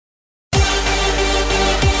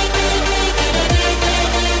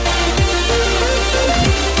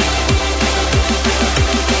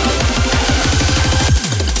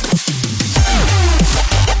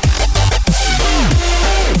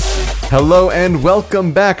Hello and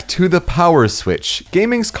welcome back to the PowerSwitch,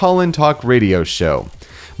 gaming's call-in talk radio show.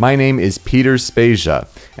 My name is Peter Spezia,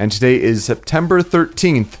 and today is September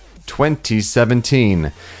 13th,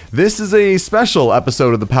 2017. This is a special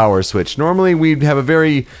episode of the PowerSwitch. Normally we'd have a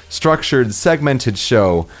very structured, segmented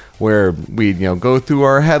show where we'd, go through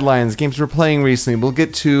our headlines, games we're playing recently, we'll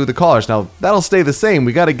get to the callers. Now, that'll stay the same.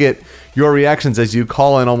 We gotta get your reactions as you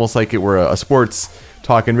call in, almost like it were a sports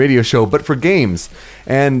talk and radio show, but for games.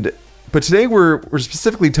 But today we're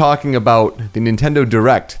specifically talking about the Nintendo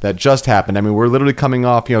Direct that just happened. I mean, we're literally coming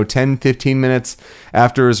off, 10, 15 minutes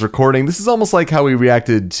after his recording. This is almost like how we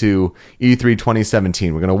reacted to E3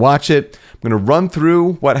 2017. We're going to watch it. I'm going to run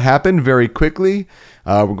through what happened very quickly.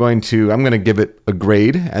 I'm going to give it a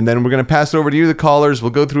grade, and then we're going to pass it over to you, the callers. We'll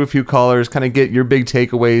go through a few callers, kind of get your big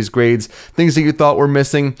takeaways, grades, things that you thought were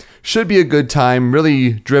missing. Should be a good time,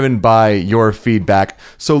 really driven by your feedback.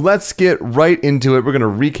 So let's get right into it. We're going to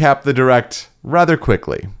recap the Direct rather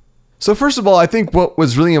quickly. So first of all, I think what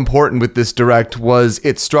was really important with this Direct was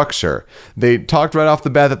its structure. They talked right off the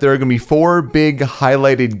bat that there are going to be 4 big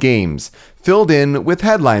highlighted games filled in with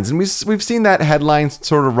headlines. And we've seen that headlines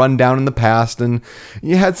sort of run down in the past, and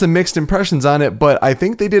you had some mixed impressions on it, but I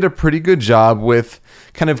think they did a pretty good job with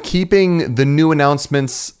kind of keeping the new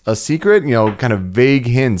announcements a secret, kind of vague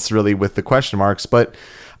hints really with the question marks, but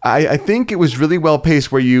I think it was really well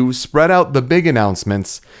paced where you spread out the big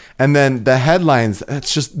announcements and then the headlines.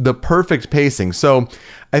 That's just the perfect pacing. So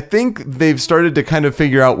I think they've started to kind of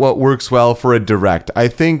figure out what works well for a Direct. I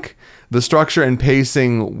think the structure and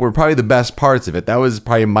pacing were probably the best parts of it. That was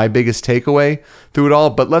probably my biggest takeaway through it all.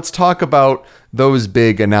 But let's talk about those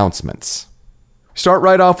big announcements. Start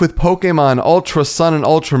right off with Pokemon Ultra Sun and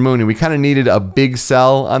Ultra Moon. And we kind of needed a big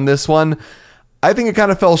sell on this one. I think it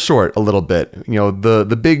kind of fell short a little bit.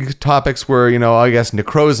 The big topics were, I guess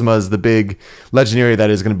Necrozma is the big legendary that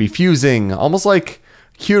is going to be fusing, almost like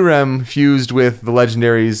Kyurem fused with the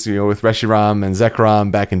legendaries, with Reshiram and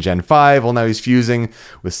Zekrom back in Gen 5. Well, now he's fusing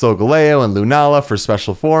with Solgaleo and Lunala for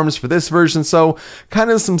special forms for this version. So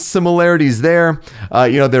kind of some similarities there.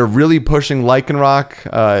 They're really pushing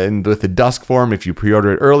Lycanroc and with the Dusk form if you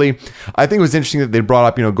pre-order it early. I think it was interesting that they brought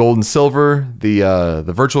up, Gold and Silver, the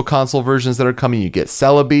Virtual Console versions that are coming. You get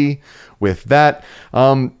Celebi with that.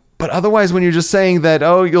 But otherwise, when you're just saying that,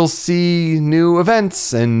 you'll see new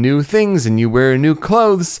events and new things and you wear new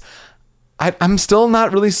clothes, I'm still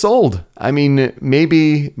not really sold. I mean,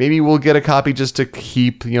 maybe we'll get a copy just to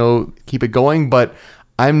keep it going, but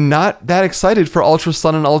I'm not that excited for Ultra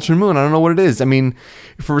Sun and Ultra Moon. I don't know what it is. I mean,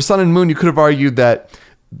 for Sun and Moon, you could have argued that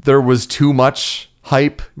there was too much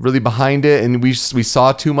hype really behind it and we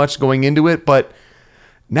saw too much going into it, but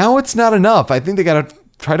now it's not enough. I think they got to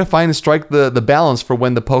try to strike the balance for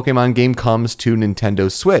when the Pokemon game comes to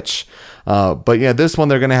Nintendo Switch. But yeah, this one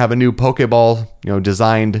they're going to have a new Pokeball,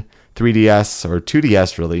 designed 3DS or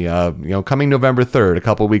 2DS really, coming November 3rd, a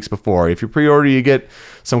couple weeks before. If you pre-order, you get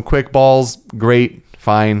some quick balls. Great,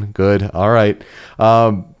 fine, good, all right.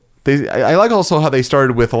 I like also how they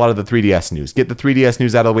started with a lot of the 3DS news. Get the 3DS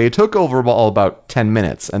news out of the way. It took overall about 10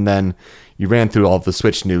 minutes, and then you ran through all of the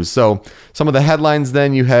Switch news. So some of the headlines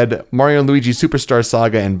then, you had Mario and Luigi Superstar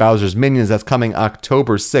Saga and Bowser's Minions. That's coming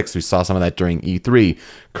October 6th. We saw some of that during E3.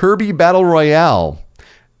 Kirby Battle Royale.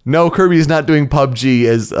 No, Kirby is not doing PUBG,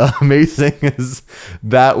 as amazing as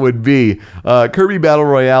that would be. Kirby Battle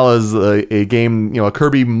Royale is a game, a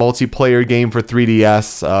Kirby multiplayer game for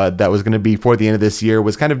 3DS that was going to be for the end of this year,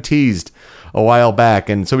 was kind of teased a while back.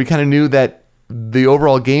 And so we kind of knew that the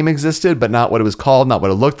overall game existed, but not what it was called, not what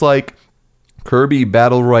it looked like. Kirby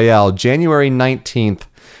Battle Royale, January 19th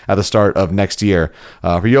at the start of next year.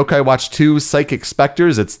 For Yokai Watch 2 Psychic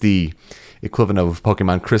Specters, it's the equivalent of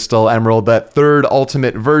Pokemon Crystal Emerald, that third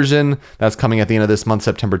ultimate version. That's coming at the end of this month,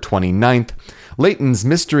 September 29th. Layton's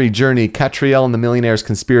Mystery Journey, Catriel and the Millionaire's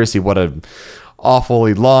Conspiracy. What a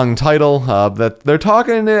awfully long title. That they're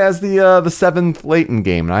talking it as the 7th Layton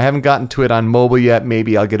game. And I haven't gotten to it on mobile yet.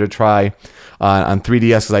 Maybe I'll get a try on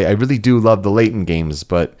 3DS because I really do love the Layton games.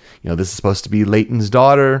 But, this is supposed to be Layton's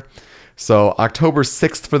daughter. So October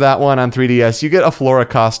 6th for that one on 3DS. You get a Flora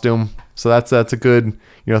costume. So that's a good,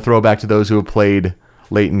 throwback to those who have played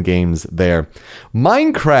Layton games there.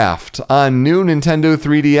 Minecraft on new Nintendo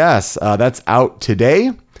 3DS. That's out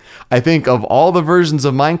today. I think of all the versions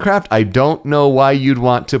of Minecraft, I don't know why you'd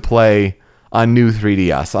want to play on new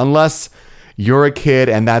 3DS unless you're a kid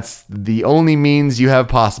and that's the only means you have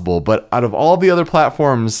possible. But out of all the other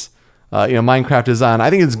platforms, Minecraft is on,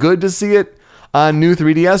 I think it's good to see it on new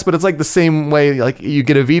 3DS, but it's like the same way like you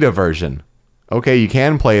get a Vita version. Okay, you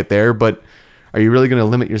can play it there, but are you really going to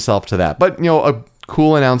limit yourself to that? But, a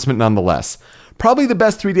cool announcement nonetheless. probably the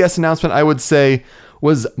best 3DS announcement, I would say,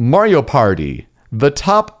 was Mario Party, the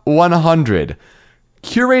top 100.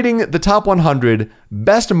 Curating the top 100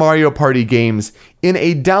 best Mario Party games in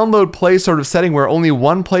a download play sort of setting where only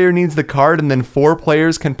one player needs the card and then 4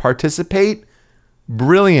 players can participate.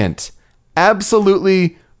 Brilliant.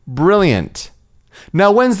 Absolutely brilliant.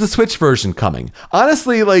 Now, when's the Switch version coming?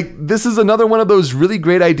 Honestly, this is another one of those really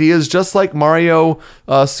great ideas, just like Mario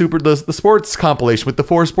Super, the sports compilation with the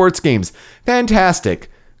 4 sports games.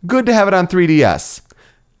 Fantastic. Good to have it on 3DS.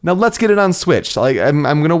 Now, let's get it on Switch. I'm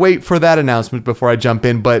going to wait for that announcement before I jump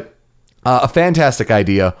in, but a fantastic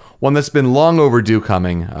idea, one that's been long overdue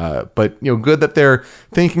coming, but good that they're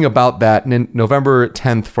thinking about that November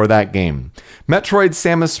 10th for that game. Metroid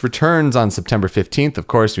Samus Returns on September 15th. Of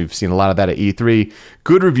course, we've seen a lot of that at E3.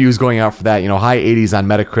 Good reviews going out for that, high 80s on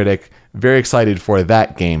Metacritic. Very excited for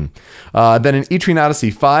that game. Then an Etrian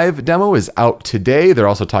Odyssey 5 demo is out today. They're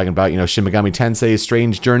also talking about, Shin Megami Tensei,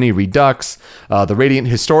 Strange Journey, Redux, the Radiant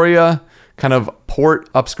Historia kind of port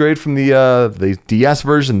upgrade from the DS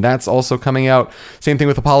version. That's also coming out. Same thing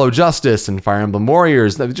with Apollo Justice and Fire Emblem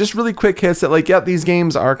Warriors. Just really quick hits that yep, these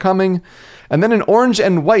games are coming. And then an Orange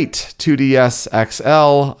and White 2DS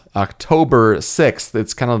XL, October 6th.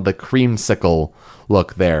 It's kind of the creamsicle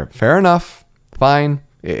look there. Fair enough. Fine.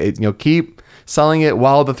 Keep selling it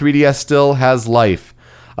while the 3DS still has life.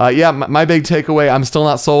 My big takeaway, I'm still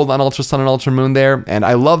not sold on Ultra Sun and Ultra Moon there. And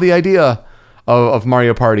I love the idea of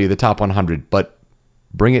Mario Party, the top 100, but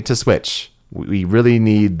bring it to Switch. We really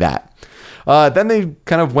need that. Then they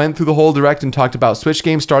kind of went through the whole direct and talked about Switch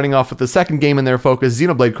games, starting off with the second game in their focus,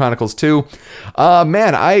 Xenoblade Chronicles 2.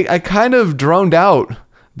 I kind of droned out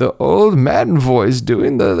the old man voice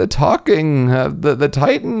doing the talking, the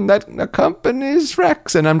Titan that accompanies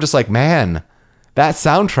Rex. And I'm just like, man, that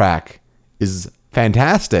soundtrack is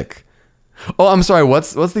fantastic. Oh, I'm sorry,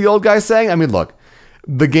 what's the old guy saying? I mean, look.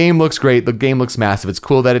 The game looks great. The game looks massive. It's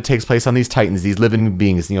cool that it takes place on these Titans, these living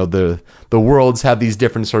beings. The worlds have these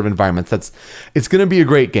different sort of environments. It's going to be a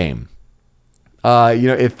great game.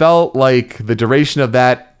 It felt like the duration of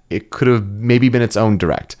that, it could have maybe been its own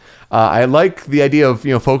direct. I like the idea of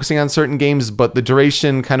focusing on certain games, but the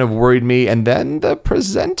duration kind of worried me. And then the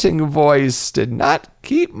presenting voice did not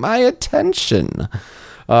keep my attention.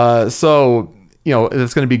 So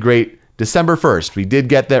it's going to be great. December 1st, we did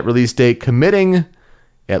get that release date, committing.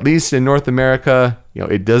 At least in North America,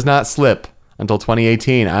 it does not slip until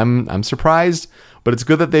 2018. I'm surprised, but it's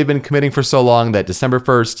good that they've been committing for so long that December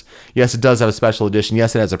 1st, yes, it does have a special edition.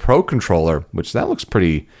 Yes, it has a Pro controller, which that looks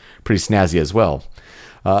pretty snazzy as well.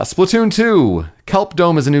 Splatoon 2, Kelp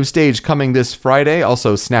Dome is a new stage coming this Friday.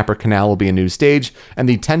 Also, Snapper Canal will be a new stage, and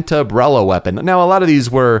the Tentabrella weapon. Now, a lot of these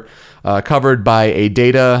were covered by a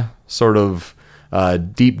data sort of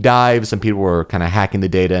deep dive. Some people were kind of hacking the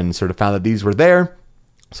data and sort of found that these were there.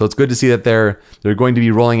 So it's good to see that they're going to be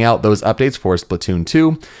rolling out those updates for Splatoon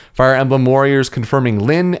 2. Fire Emblem Warriors confirming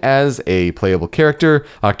Lyn as a playable character,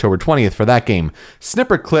 October 20th for that game.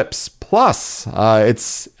 Snipper Clips Plus,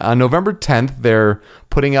 it's on November 10th. They're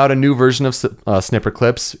putting out a new version of Snipper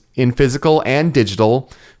Clips in physical and digital.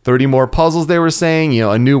 30 more puzzles, they were saying.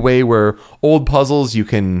 A new way where old puzzles you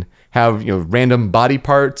can have random body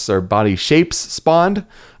parts or body shapes spawned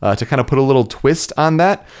to kind of put a little twist on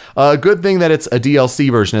that. Good thing that it's a DLC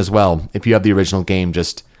version as well. If you have the original game,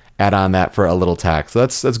 just add on that for a little tax. So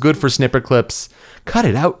that's good for Snipper Clips. Cut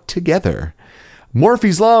it out together.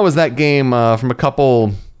 Morphe's Law was that game from a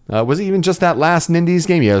couple. Was it even just that last Nindies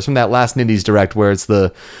game? Yeah, it was from that last Nindies Direct where it's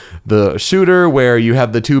the shooter where you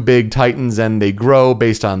have the two big titans and they grow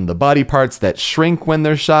based on the body parts that shrink when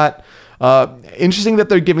they're shot. Interesting that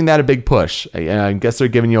they're giving that a big push. I guess they're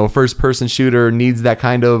giving a first-person shooter needs that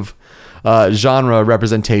kind of genre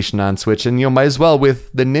representation on Switch, and might as well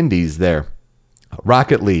with the Nindies there.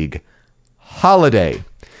 Rocket League Holiday.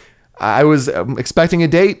 I was expecting a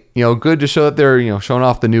date. Good to show that they're showing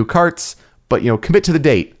off the new carts, but commit to the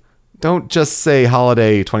date. Don't just say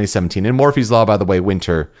Holiday 2017. And Morphe's Law, by the way,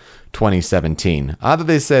 Winter 2017. Odd that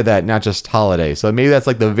they say that, not just Holiday. So maybe that's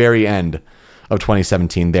like the very end of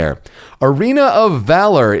 2017 there. Arena of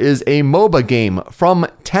Valor is a MOBA game from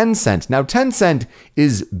Tencent. Now, Tencent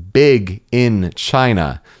is big in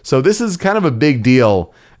China. So this is kind of a big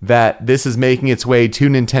deal that this is making its way to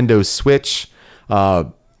Nintendo Switch.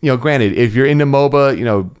 Granted, if you're into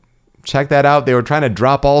MOBA, check that out. They were trying to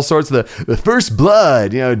drop all sorts of the First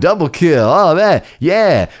Blood, double kill, all that.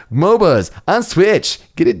 Yeah, MOBAs on Switch.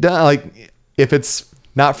 Get it done. If it's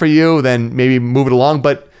not for you, then maybe move it along.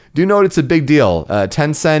 But do note it's a big deal.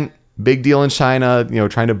 Tencent, big deal in China,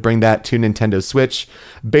 trying to bring that to Nintendo Switch.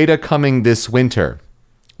 Beta coming this winter.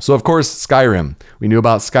 So, of course, Skyrim. We knew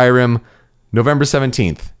about Skyrim. November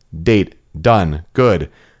 17th. Date. Done. Good.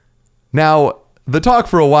 Now, the talk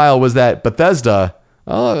for a while was that Bethesda,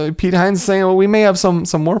 Pete Hines saying, well, we may have some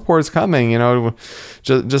more ports coming,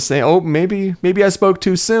 just saying, oh, maybe I spoke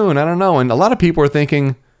too soon. I don't know. And a lot of people are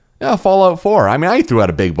thinking, yeah, Fallout 4. I mean, I threw out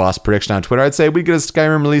a big boss prediction on Twitter. I'd say we get a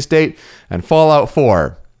Skyrim release date and Fallout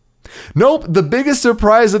 4. Nope. The biggest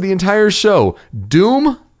surprise of the entire show,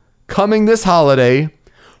 Doom coming this holiday,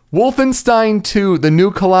 Wolfenstein 2, The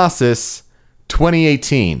New Colossus,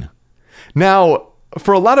 2018. Now,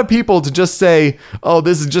 for a lot of people to just say, oh,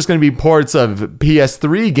 this is just going to be ports of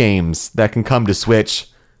PS3 games that can come to Switch,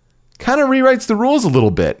 kind of rewrites the rules a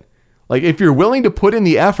little bit. Like, if you're willing to put in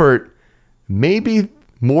the effort, maybe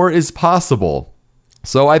more is possible.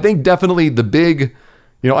 So I think definitely the big,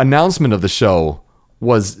 announcement of the show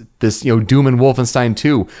was this, Doom and Wolfenstein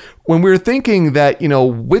 2. When we were thinking that,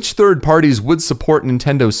 which third parties would support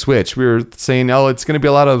Nintendo Switch, we were saying, oh, it's going to be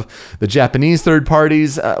a lot of the Japanese third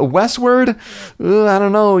parties. Westward, I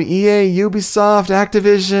don't know, EA, Ubisoft,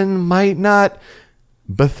 Activision, might not.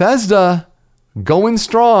 Bethesda, going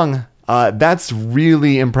strong. That's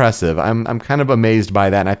really impressive. I'm kind of amazed by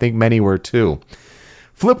that, and I think many were too.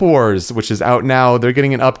 Flip Wars, which is out now, they're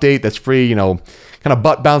getting an update that's free, kind of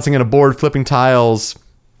butt bouncing on a board, flipping tiles,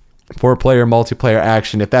 4-player, multiplayer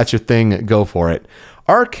action. If that's your thing, go for it.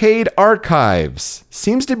 Arcade Archives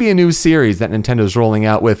seems to be a new series that Nintendo's rolling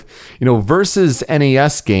out with, versus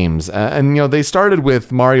NES games. And they started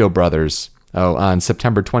with Mario Brothers on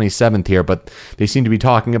September 27th here, but they seem to be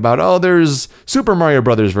talking about, there's Super Mario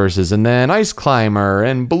Brothers versus, and then Ice Climber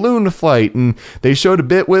and Balloon Fight, and they showed a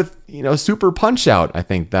bit with, Super Punch-Out. I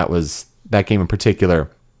think that was that game in particular.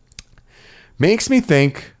 Makes me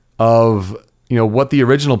think of, what the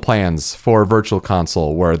original plans for Virtual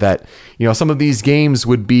Console were, that, some of these games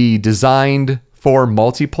would be designed for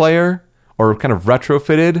multiplayer or kind of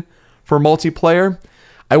retrofitted for multiplayer.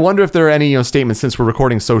 I wonder if there are any, statements, since we're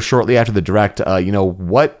recording so shortly after the Direct,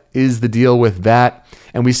 what is the deal with that?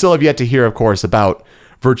 And we still have yet to hear, of course, about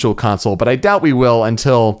Virtual Console, but I doubt we will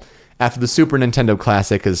until after the Super Nintendo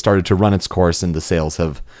Classic has started to run its course and the sales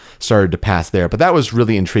have started to pass there. But that was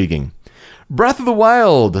really intriguing. Breath of the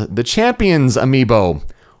Wild, the Champions amiibo.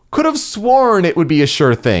 Could have sworn it would be a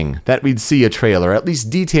sure thing that we'd see a trailer, at least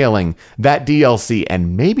detailing that DLC,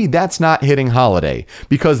 and maybe that's not hitting holiday,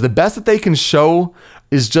 because the best that they can show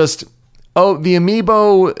is just, the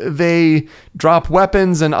amiibo, they drop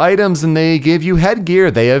weapons and items and they give you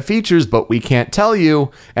headgear, they have features, but we can't tell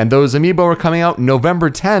you, and those amiibo are coming out November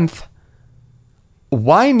 10th.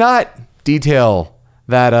 Why not detail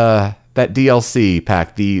that DLC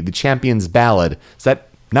pack, the Champions Ballad? Is that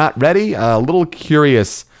not ready? A little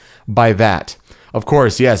curious by that. Of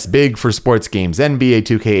course, yes, big for sports games. NBA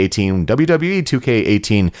 2K18, WWE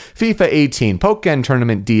 2K18, FIFA 18, Pokken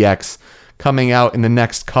Tournament DX coming out in the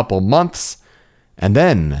next couple months. And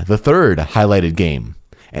then the third highlighted game,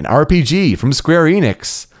 an RPG from Square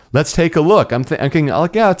Enix. Let's take a look. I'm thinking,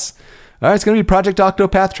 it's going to be Project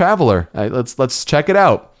Octopath Traveler. Let's check it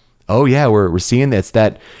out. Oh yeah, we're seeing it's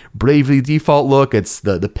that Bravely Default look. It's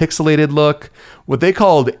the pixelated look, what they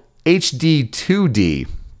called HD 2D,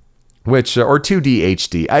 which or 2D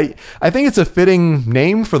HD. I think it's a fitting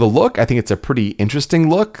name for the look. I think it's a pretty interesting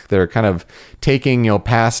look. They're kind of taking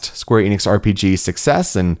past Square Enix RPG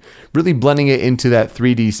success and really blending it into that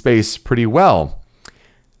 3D space pretty well.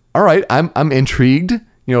 All right, I'm intrigued.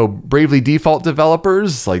 Bravely Default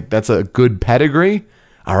developers, that's a good pedigree.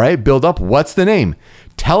 All right, build up. What's the name?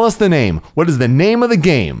 Tell us the name. What is the name of the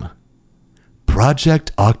game?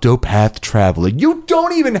 Project Octopath Traveler. You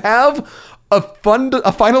don't even have a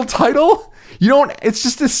final title? You don't. It's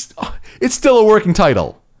just this. It's still a working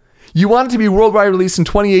title. You want it to be worldwide release in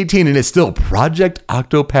 2018, and it's still Project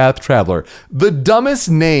Octopath Traveler. The dumbest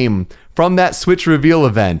name from that Switch reveal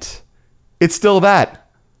event. It's still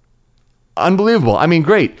that. Unbelievable. I mean,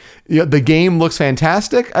 great. The game looks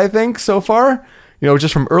fantastic, I think, so far.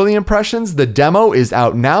 Just from early impressions, the demo is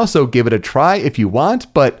out now, so give it a try if you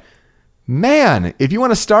want. But man, if you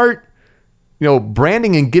want to start,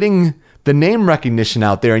 branding and getting the name recognition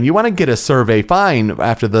out there, and you want to get a survey, fine,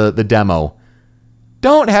 after the demo,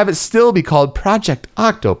 don't have it still be called Project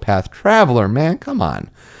Octopath Traveler, man. Come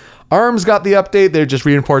on. ARMS got the update. They're just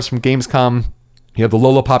reinforced from Gamescom. You have the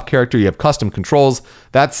Lollipop character. You have custom controls.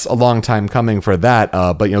 That's a long time coming for that.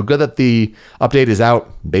 But good that the update is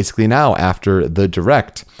out basically now after the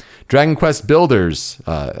Direct. Dragon Quest Builders.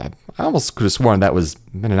 I almost could have sworn that was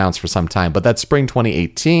been announced for some time, but that's spring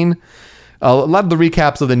 2018. A lot of the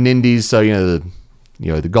recaps of the Nindies. So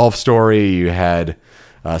the Golf Story. You had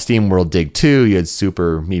Steam World Dig 2. You had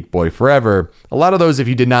Super Meat Boy Forever. A lot of those, if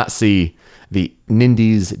you did not see the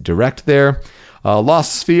Nindies Direct there.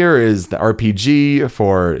 Lost Sphere is the RPG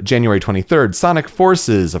for January 23rd. Sonic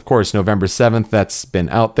Forces, of course, November 7th. That's been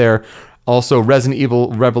out there. Also, Resident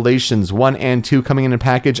Evil Revelations 1 and 2 coming in a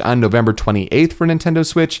package on November 28th for Nintendo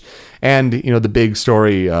Switch. And, the big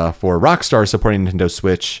story for Rockstar supporting Nintendo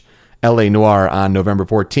Switch, L.A. Noire on November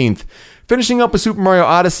 14th. Finishing up with Super Mario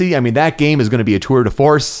Odyssey, that game is going to be a tour de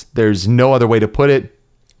force. There's no other way to put it.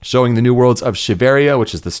 Showing the new worlds of Shiveria,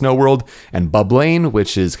 which is the snow world, and Bubblaine,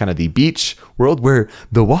 which is kind of the beach world where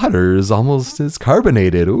the water is almost as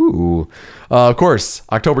carbonated. Ooh. Of course,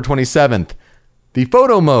 October 27th, the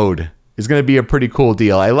photo mode is going to be a pretty cool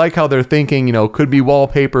deal. I like how they're thinking, could be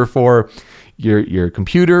wallpaper for your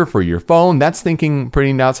computer, for your phone. That's thinking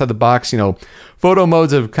pretty outside the box. Photo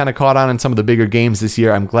modes have kind of caught on in some of the bigger games this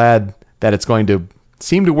year. I'm glad that it's going to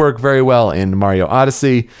seem to work very well in Mario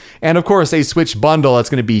Odyssey. And of course, a Switch bundle that's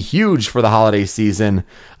going to be huge for the holiday season,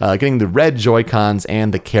 getting the red Joy-Cons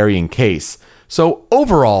and the carrying case. So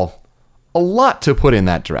overall, a lot to put in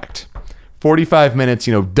that Direct. 45 minutes,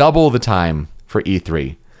 double the time for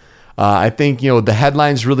E3. I think, the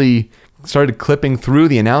headlines really started clipping through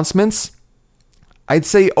the announcements. I'd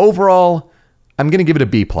say overall, I'm going to give it a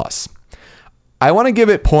B+. I want to give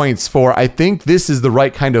it points for, I think this is the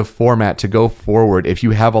right kind of format to go forward if you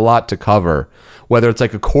have a lot to cover, whether it's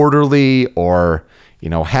like a quarterly or,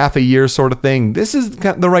 half a year sort of thing. This is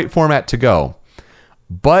the right format to go.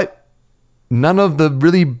 But none of the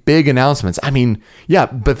really big announcements.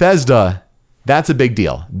 Bethesda, that's a big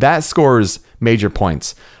deal. That scores major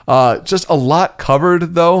points. Just a lot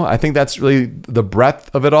covered, though. I think that's really the breadth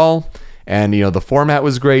of it all. And, the format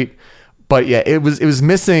was great. But yeah, it was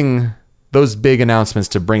missing those big announcements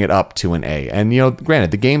to bring it up to an A. And,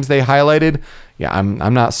 granted, the games they highlighted,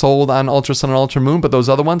 I'm not sold on Ultra Sun and Ultra Moon, but those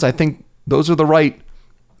other ones, I think those are the right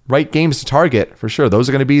games to target for sure. Those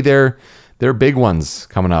are going to be their big ones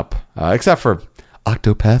coming up, except for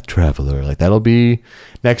Octopath Traveler. That'll be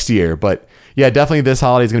next year. But yeah, definitely this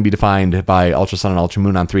holiday is going to be defined by Ultra Sun and Ultra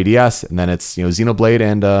Moon on 3DS, and then it's Xenoblade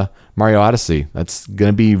and Mario Odyssey. That's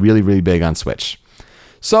going to be really, really big on Switch.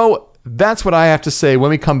 So that's what I have to say. When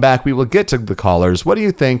we come back, we will get to the callers. What do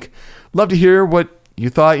you think? Love to hear what you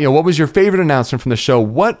thought. What was your favorite announcement from the show?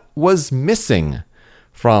 What was missing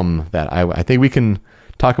from that? I think we can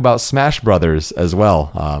talk about Smash Brothers as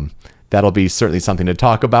well. That'll be certainly something to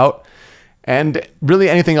talk about. And really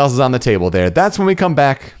anything else is on the table there. That's when we come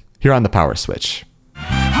back here on the Power Switch.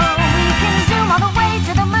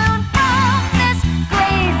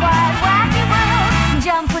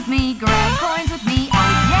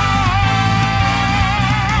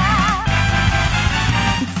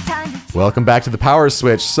 Welcome back to the Power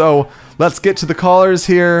Switch. So let's get to the callers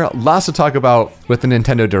here. Lots to talk about with the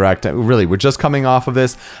Nintendo Direct. Really, we're just coming off of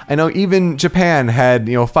this. I know even Japan had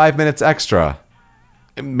 5 minutes extra.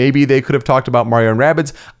 Maybe they could have talked about Mario and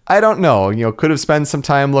Rabbids. I don't know. Could have spent some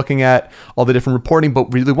time looking at all the different reporting,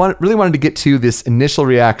 but really wanted to get to this initial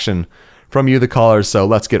reaction from you, the callers. So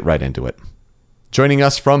let's get right into it. Joining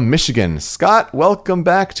us from Michigan, Scott. Welcome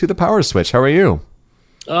back to the Power Switch. How are you?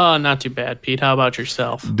 Oh, not too bad, Pete. How about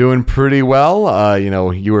yourself? Doing pretty well.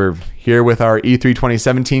 You were here with our E3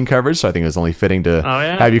 2017 coverage, so I think it was only fitting to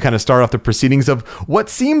have you kind of start off the proceedings of what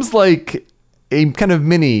seems like a kind of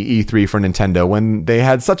mini E3 for Nintendo when they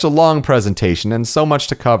had such a long presentation and so much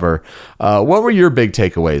to cover. What were your big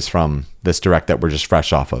takeaways from this Direct that we're just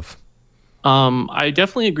fresh off of? I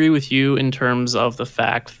definitely agree with you in terms of the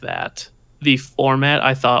fact that the format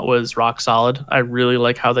I thought was rock solid. I really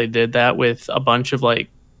like how they did that with a bunch of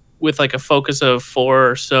with a focus of 4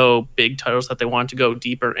 or so big titles that they want to go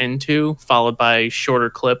deeper into, followed by shorter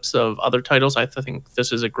clips of other titles. I think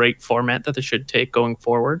this is a great format that they should take going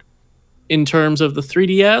forward. In terms of the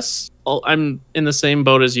 3DS, I'm in the same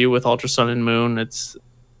boat as you with Ultra Sun and Moon.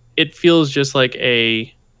 It feels just like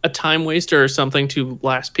a time waster or something to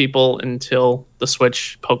last people until the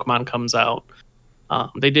Switch Pokemon comes out.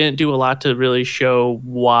 They didn't do a lot to really show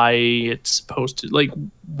why it's supposed to,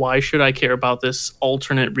 why should I care about this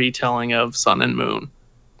alternate retelling of Sun and Moon?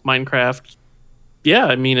 Minecraft,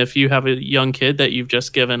 if you have a young kid that you've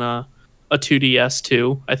just given a 2DS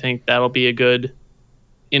to, I think that'll be a good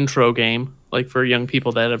intro game, for young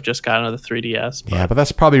people that have just gotten the 3DS. But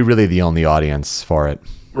that's probably really the only audience for it.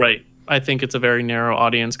 Right. I think it's a very narrow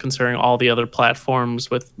audience considering all the other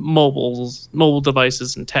platforms with mobile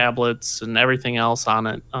devices and tablets and everything else on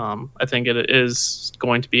it. I think it is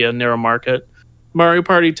going to be a narrow market. Mario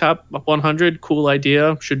Party Top 100, cool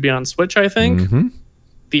idea. Should be on Switch, I think. Mm-hmm.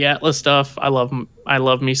 The Atlas stuff, I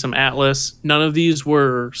love me some Atlas. None of these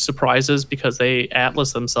were surprises because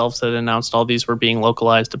Atlas themselves had announced all these were being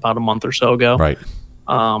localized about a month or so ago. Right.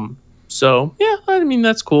 So, yeah, I mean,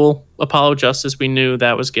 that's cool. Apollo Justice, we knew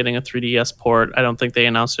that was getting a 3DS port. I don't think they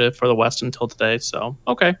announced it for the West until today. So,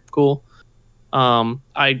 okay, cool.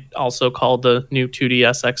 I also called the new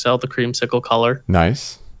 2DS XL the creamsicle color.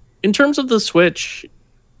 Nice. In terms of the Switch,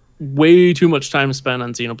 way too much time spent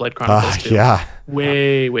on Xenoblade Chronicles 2. Yeah.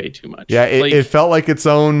 Way too much. Yeah, it felt like its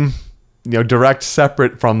own, direct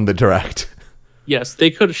separate from the direct. Yes,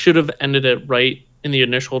 they should have ended it right in the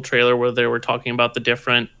initial trailer where they were talking about the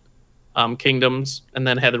different kingdoms, and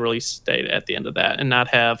then had the release date at the end of that, and not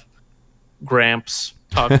have Gramps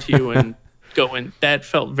talk to you and go in. That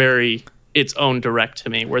felt very its own direct to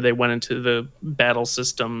me, where they went into the battle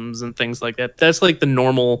systems and things like that. That's like the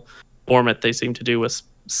normal format they seem to do with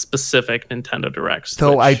specific Nintendo Directs.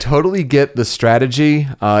 So I totally get the strategy.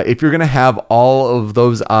 If you're going to have all of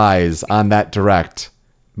those eyes on that Direct,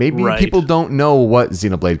 maybe people don't know what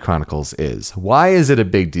Xenoblade Chronicles is. Why is it a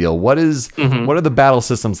big deal? What are the battle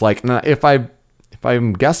systems like? Now, if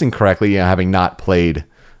I'm guessing correctly, having not played,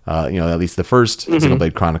 at least the first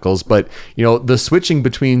Xenoblade Chronicles, but the switching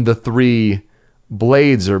between the three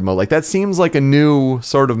blades or like that seems like a new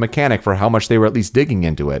sort of mechanic for how much they were at least digging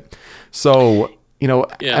into it. So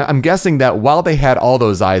I'm guessing that while they had all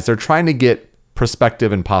those eyes, they're trying to get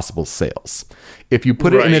prospective and possible sales. If you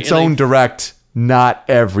put it in its own Direct, not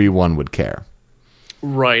everyone would care.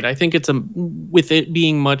 Right. I think it's with it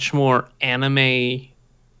being much more anime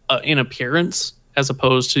in appearance as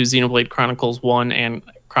opposed to Xenoblade Chronicles 1 and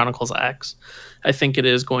Chronicles X. I think it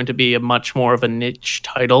is going to be a much more of a niche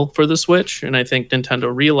title for the Switch, and I think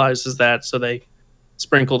Nintendo realizes that, so they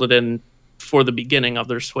sprinkled it in for the beginning of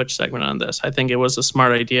their Switch segment on this. I think it was a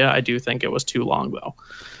smart idea. I do think it was too long, though.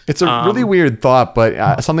 It's a really weird thought,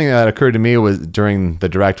 but something that occurred to me was during the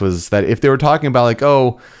Direct was that if they were talking about like,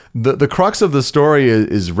 the crux of the story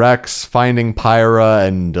is Rex finding Pyra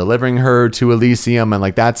and delivering her to Elysium, and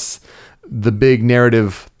like that's the big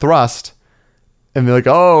narrative thrust, and they're like,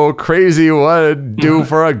 oh, crazy, what do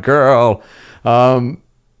for a girl?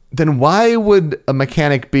 Then why would a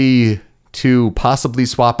mechanic be to possibly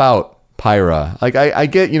swap out Pyra? Like I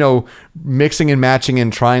get, mixing and matching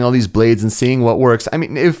and trying all these blades and seeing what works. I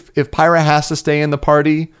mean, if Pyra has to stay in the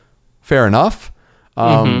party, fair enough.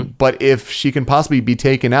 But if she can possibly be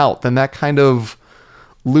taken out, then that kind of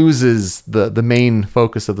loses the main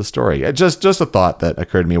focus of the story. Just a thought that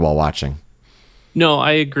occurred to me while watching. No,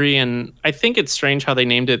 I agree, and I think it's strange how they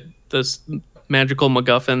named it this magical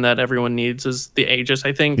MacGuffin that everyone needs is the Aegis.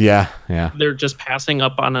 I think they're just passing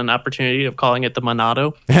up on an opportunity of calling it the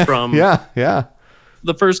Monado from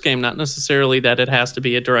the first game. Not necessarily that it has to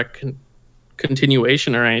be a direct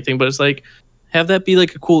continuation or anything, but it's like, have that be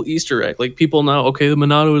like a cool Easter egg. Like people know, okay, the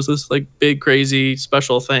Monado is this like big, crazy,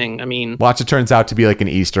 special thing. I mean, watch it turns out to be like an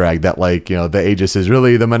Easter egg that like, the Aegis is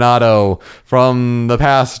really the Monado from the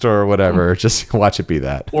past or whatever. Just watch it be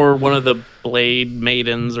that. Or one of the Blade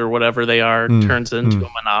Maidens or whatever they are turns into a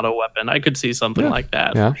Monado weapon. I could see something like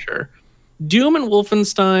that for sure. Doom and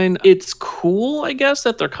Wolfenstein, it's cool, I guess,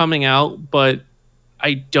 that they're coming out, but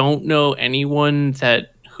I don't know anyone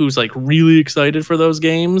who's like really excited for those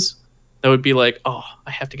games. That would be like, oh,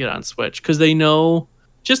 I have to get on Switch. Because they know,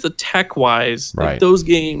 just the tech-wise, like those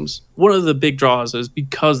games, one of the big draws is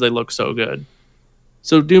because they look so good.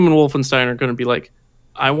 So Doom and Wolfenstein are going to be like,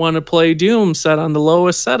 I want to play Doom set on the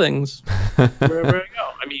lowest settings wherever I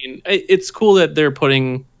go. I mean, it's cool that they're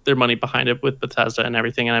putting their money behind it with Bethesda and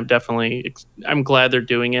everything, and I'm glad they're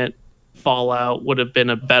doing it. Fallout would have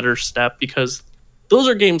been a better step because those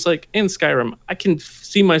are games like in Skyrim, I can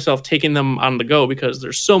see myself taking them on the go because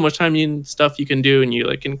there's so much time and stuff you can do, and you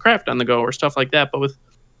like can craft on the go or stuff like that. But with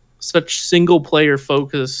such single player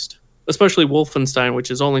focused, especially Wolfenstein, which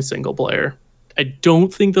is only single player, I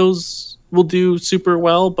don't think those will do super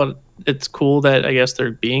well, but it's cool that I guess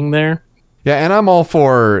they're being there. Yeah, and I'm all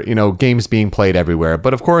for, games being played everywhere.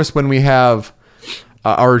 But of course, when we have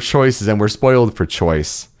our choices and we're spoiled for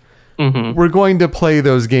choice, we're going to play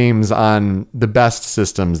those games on the best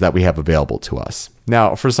systems that we have available to us.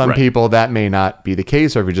 Now, for some people, that may not be the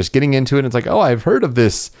case, or if you're just getting into it, and it's like, oh, I've heard of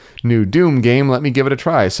this new Doom game, let me give it a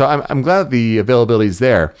try. So I'm glad the availability is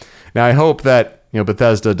there. Now, I hope that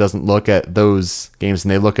Bethesda doesn't look at those games and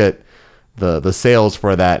they look at the sales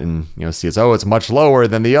for that and see it's much lower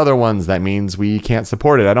than the other ones. That means we can't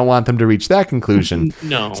support it. I don't want them to reach that conclusion.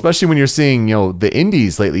 No. Especially when you're seeing, the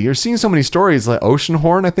indies lately. You're seeing so many stories like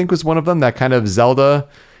Oceanhorn, I think was one of them, that kind of Zelda,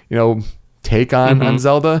 take on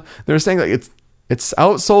Zelda. They're saying like it's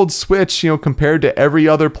outsold Switch, compared to every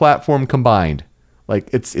other platform combined. Like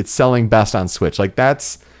it's selling best on Switch. Like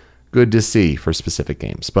that's good to see for specific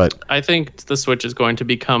games. But I think the Switch is going to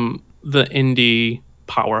become the indie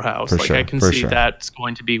powerhouse. For like sure, I can for see sure. that's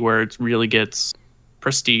going to be where it really gets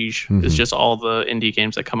prestige. Mm-hmm. It's just all the indie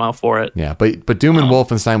games that come out for it. Yeah, but Doom and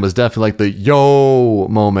Wolfenstein was definitely like the yo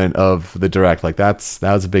moment of the direct. Like that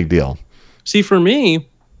was a big deal. See, for me,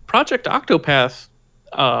 Project Octopath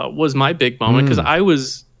was my big moment because I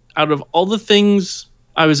was, out of all the things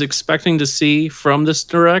I was expecting to see from this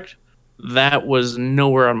direct, that was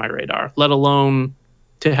nowhere on my radar, let alone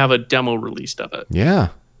to have a demo released of it. Yeah.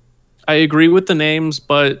 I agree with the names,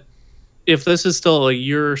 but if this is still a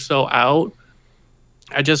year or so out,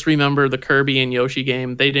 I just remember the Kirby and Yoshi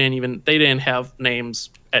game. They didn't have names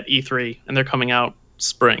at E3, and they're coming out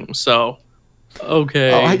spring. So,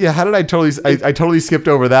 okay. Oh, yeah. How did I totally skipped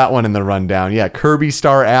over that one in the rundown? Yeah, Kirby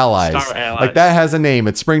Star Allies. Star Allies. Like that has a name.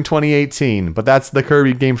 It's spring 2018, but that's the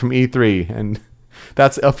Kirby game from E3, and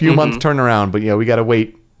that's a few months turnaround. But we got to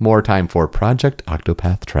wait more time for Project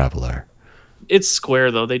Octopath Traveler. It's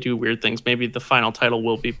Square, though. They do weird things. Maybe the final title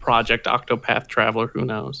will be Project Octopath Traveler. Who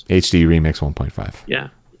knows? HD Remix 1.5. Yeah,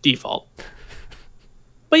 default.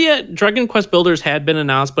 But yeah, Dragon Quest Builders had been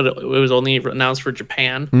announced, but it was only announced for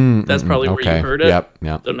Japan. That's probably where you heard it.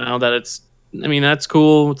 Yep. So now that that's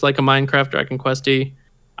cool. It's like a Minecraft Dragon Quest-y.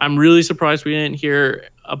 I'm really surprised we didn't hear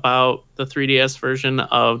about the 3DS version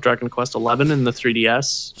of Dragon Quest 11 in the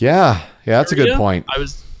 3DS. Yeah, that's a good point. I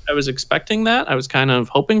was expecting that. I was kind of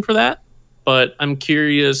hoping for that. But I'm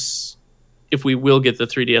curious if we will get the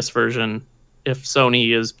 3DS version, if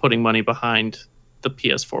Sony is putting money behind the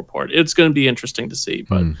PS4 port. It's going to be interesting to see.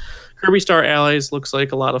 But Kirby Star Allies looks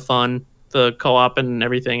like a lot of fun. The co-op and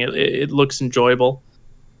everything, it looks enjoyable.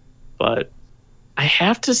 But I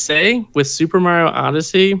have to say, with Super Mario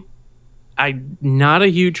Odyssey, I'm not a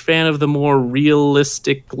huge fan of the more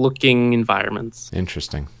realistic-looking environments.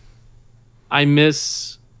 Interesting. I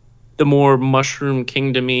miss the more Mushroom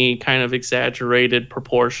Kingdom-y kind of exaggerated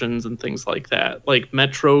proportions and things like that. Like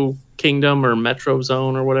Metro Kingdom or Metro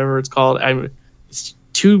Zone or whatever it's called. It's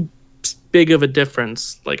too big of a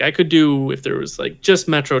difference. Like I could do if there was like just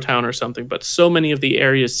Metro Town or something, but so many of the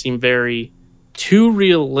areas seem very too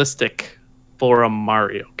realistic for a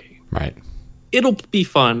Mario game. Right. It'll be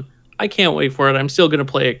fun. I can't wait for it. I'm still going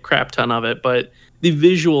to play a crap ton of it, but the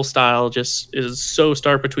visual style just is so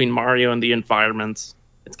stark between Mario and the environments.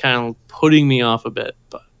 It's kind of putting me off a bit,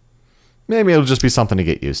 but maybe it'll just be something to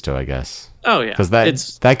get used to, I guess. Oh yeah, because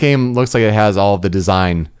that game looks like it has all of the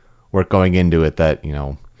design work going into it. That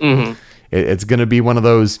it's going to be one of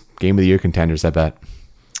those Game of the Year contenders, I bet.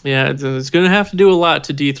 Yeah, it's going to have to do a lot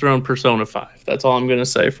to dethrone Persona 5. That's all I'm going to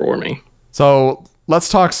say for me. So let's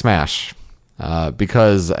talk Smash,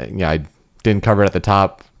 because I didn't cover it at the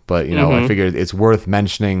top, but I figured it's worth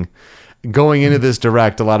mentioning. Going into this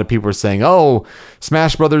direct, a lot of people were saying, "Oh,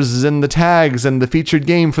 Smash Brothers is in the tags and the featured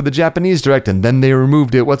game for the Japanese direct," and then they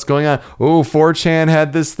removed it. What's going on? Oh, 4chan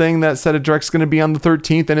had this thing that said a direct's going to be on the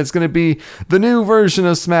 13th, and it's going to be the new version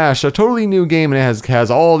of Smash, a totally new game, and it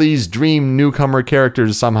has all these dream newcomer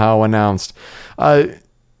characters somehow announced.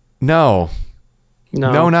 No,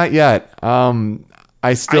 not yet.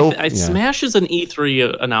 Smash is an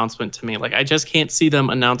E3 announcement to me. Like I just can't see them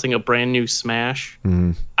announcing a brand new Smash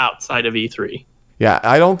outside of E3. Yeah,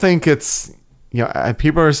 I don't think it's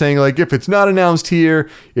people are saying like if it's not announced here,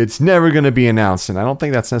 it's never going to be announced, and I don't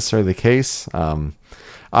think that's necessarily the case.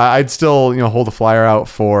 I'd still hold a flyer out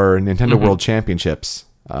for Nintendo World Championships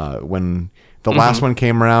when the last one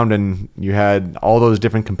came around, and you had all those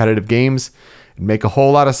different competitive games. It'd make a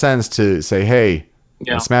whole lot of sense to say, hey.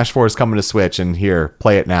 Yeah. Smash 4 is coming to Switch, and here,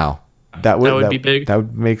 play it now. That would be big. That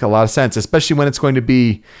would make a lot of sense, especially when it's going to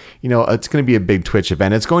be, it's going to be a big Twitch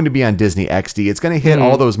event. It's going to be on Disney XD. It's going to hit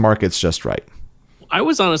all those markets just right. I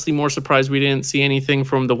was honestly more surprised we didn't see anything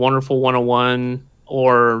from the Wonderful 101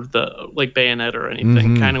 or the Bayonetta or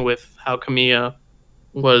anything. Kind of with how Kamiya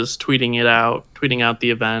was tweeting out the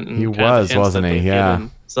event. And he was, wasn't he? Yeah.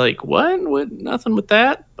 It's like, what? Nothing with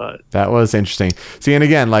that? But that was interesting. See, and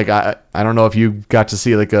again, like I don't know if you got to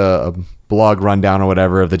see like a blog rundown or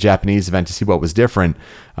whatever of the Japanese event to see what was different.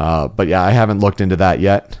 But yeah, I haven't looked into that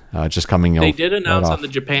yet. Just coming. They did announce on the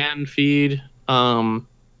Japan feed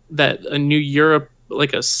that a new Europe,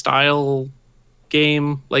 like a style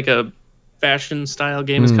game, like a fashion style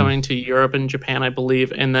game is coming to Europe and Japan, I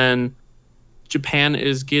believe. And then Japan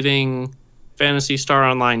is getting Phantasy Star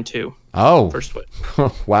Online 2. Oh. For Switch.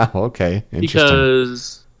 Wow, okay. Interesting.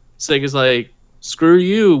 Because Sega's like, screw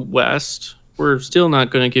you, West. We're still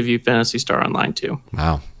not going to give you Phantasy Star Online 2.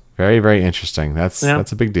 Wow. Very, very interesting. That's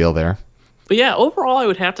a big deal there. But yeah, overall, I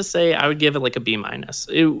would have to say I would give it like a B-.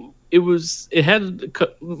 It had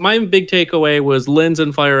my big takeaway was Lin's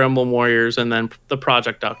and Fire Emblem Warriors, and then the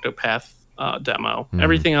Project Octopath demo.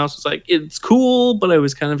 Everything else was like, it's cool, but I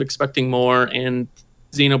was kind of expecting more, and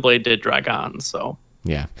Xenoblade did drag on, so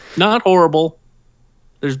yeah, not horrible.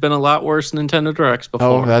 There's been a lot worse Nintendo Directs before.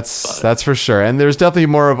 Oh, that's for sure. And there's definitely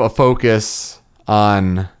more of a focus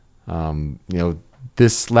on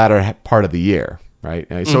this latter part of the year, right?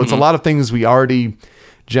 So it's a lot of things we already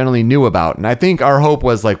generally knew about, and I think our hope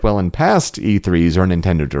was like, well, in past E3s or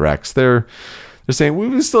Nintendo Directs, they're saying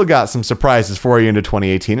we've still got some surprises for you into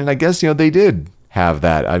 2018, and I guess they did have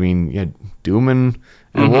that. I mean, Doom and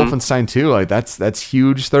Wolfenstein 2, like that's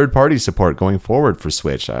huge third-party support going forward for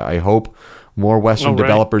Switch. I hope more Western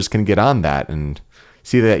developers can get on that and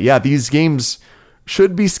see that, yeah, these games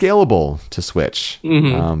should be scalable to Switch.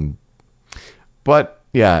 But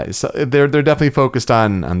yeah, so they're definitely focused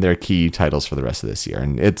on their key titles for the rest of this year,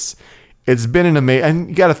 and it's been an amazing. And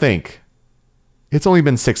you got to think, it's only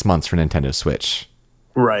been 6 months for Nintendo Switch.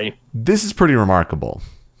 Right. This is pretty remarkable.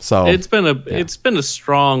 So it's been a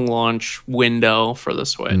strong launch window for the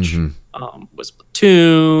Switch. With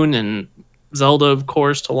Splatoon and Zelda, of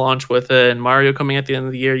course, to launch with it, and Mario coming at the end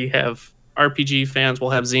of the year. You have RPG fans will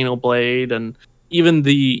have Xenoblade, and even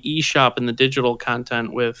the eShop and the digital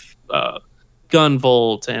content with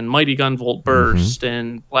Gunvolt and Mighty Gunvolt Burst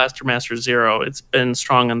and Blaster Master Zero. It's been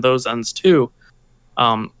strong on those ends too.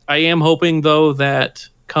 I am hoping, though, that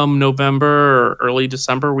come November or early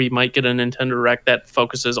December, we might get a Nintendo Direct that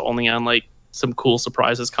focuses only on like some cool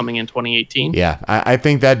surprises coming in 2018. Yeah, I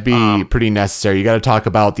think that'd be pretty necessary. You got to talk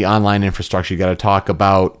about the online infrastructure. You got to talk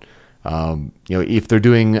about, if they're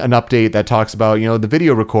doing an update that talks about, the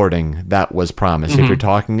video recording that was promised. If you're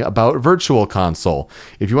talking about Virtual Console,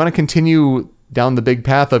 if you want to continue down the big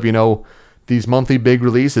path of, these monthly big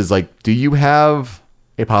releases, like, do you have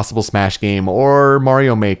a possible Smash game or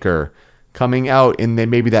Mario Maker coming out in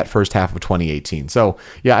maybe that first half of 2018? So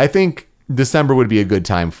yeah, I think December would be a good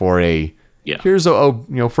time for here's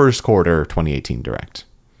a first quarter 2018 Direct.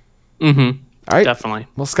 All right. Definitely.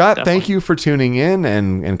 Well, Scott, thank you for tuning in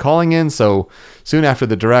and calling in so soon after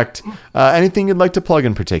the Direct. Anything you'd like to plug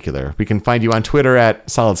in particular? We can find you on Twitter at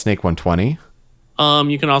SolidSnake120.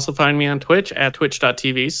 You can also find me on Twitch at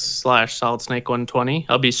twitch.tv/SolidSnake120.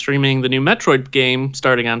 I'll be streaming the new Metroid game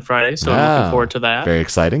starting on Friday, so I'm looking forward to that. Very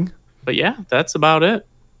exciting. But yeah, that's about it.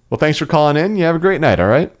 Well, thanks for calling in. You have a great night, all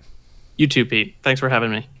right? You too, Pete. Thanks for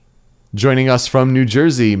having me. Joining us from New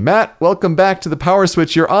Jersey, Matt, welcome back to the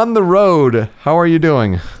PowerSwitch. You're on the road. How are you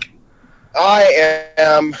doing? I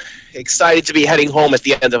am excited to be heading home at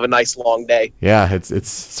the end of a nice long day. Yeah, it's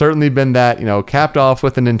certainly been that, capped off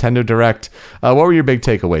with the Nintendo Direct. What were your big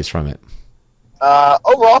takeaways from it?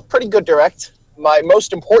 Overall, pretty good Direct. My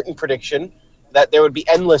most important prediction, that there would be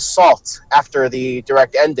endless salt after the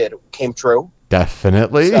Direct ended, came true.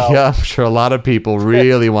 Definitely. So, yeah, I'm sure a lot of people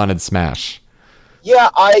really wanted Smash. Yeah,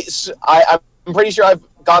 I'm pretty sure I've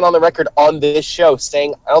gone on the record on this show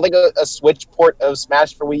saying I don't think a Switch port of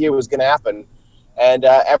Smash for Wii U is going to happen. And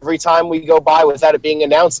every time we go by without it being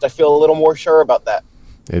announced, I feel a little more sure about that.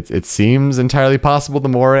 It seems entirely possible the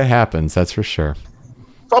more it happens, that's for sure.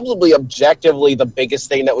 Probably objectively, the biggest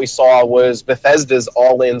thing that we saw was Bethesda's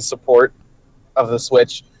all-in support of the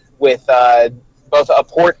Switch with both a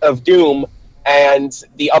port of Doom and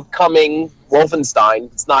the upcoming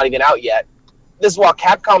Wolfenstein. It's not even out yet. This is while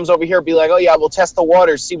Capcom's over here be like, oh yeah, we'll test the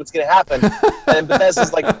waters, see what's going to happen. And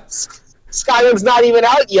Bethesda's like, Skyrim's not even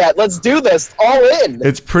out yet. Let's do this. All in.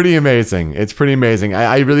 It's pretty amazing.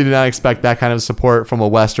 I really did not expect that kind of support from a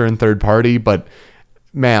Western third party, but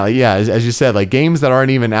man, yeah, as you said, like games that aren't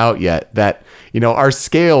even out yet that, are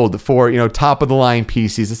scaled for, top of the line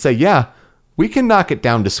PCs to say, yeah, we can knock it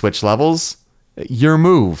down to Switch levels. Your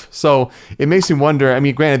move. So it makes me wonder. I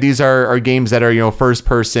mean, granted, these are games that are, first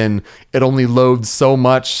person. It only loads so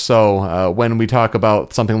much. So when we talk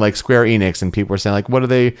about something like Square Enix and people are saying like, what are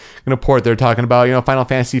they going to port? They're talking about, Final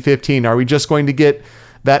Fantasy 15. Are we just going to get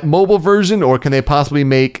that mobile version, or can they possibly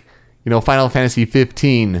make, Final Fantasy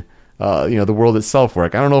 15, the world itself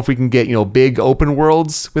work? I don't know if we can get, big open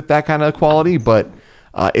worlds with that kind of quality, but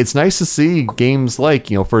it's nice to see games like,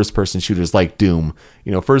 first-person shooters like Doom,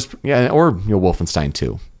 or Wolfenstein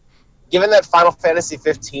 2. Given that Final Fantasy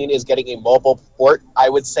 15 is getting a mobile port, I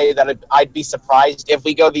would say that I'd be surprised if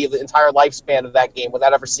we go the entire lifespan of that game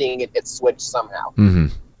without ever seeing it hit Switch somehow.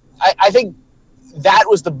 I think that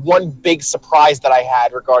was the one big surprise that I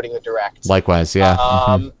had regarding the Direct. Likewise,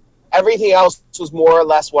 yeah. Everything else was more or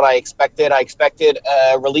less what I expected. I expected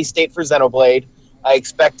a release date for Xenoblade. I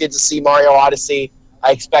expected to see Mario Odyssey.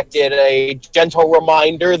 I expected a gentle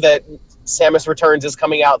reminder that Samus Returns is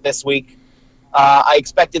coming out this week. I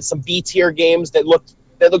expected some B-tier games that looked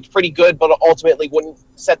pretty good, but ultimately wouldn't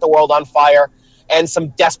set the world on fire. and some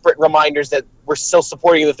desperate reminders that we're still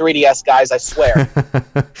supporting the 3DS, guys, I swear.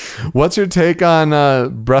 What's your take on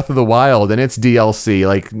Breath of the Wild and its DLC?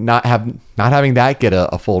 Like, not having that get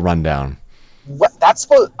a full rundown.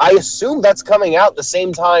 I assume that's coming out the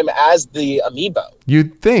same time as the Amiibo.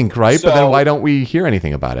 You'd think, right? So, but then why don't we hear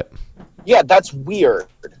anything about it? Yeah, that's weird.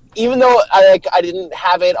 Even though I didn't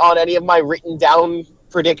have it on any of my written down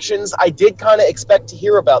predictions, I did kind of expect to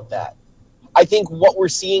hear about that. I think what we're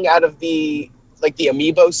seeing out of the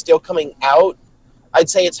Amiibo still coming out, I'd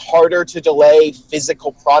say it's harder to delay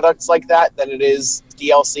physical products like that than it is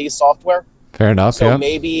DLC software. Fair enough. So yeah.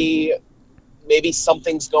 maybe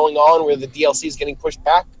something's going on where the DLC is getting pushed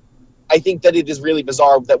back. I think that it is really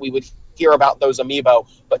bizarre that we would hear about those Amiibo,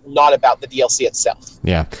 but not about the DLC itself.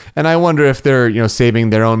 Yeah, and I wonder if they're saving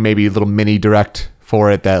their own maybe little mini direct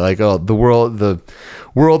for it, that like, oh, the world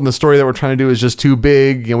and the story that we're trying to do is just too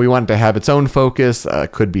big, we want it to have its own focus.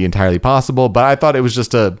 Could be entirely possible, but I thought it was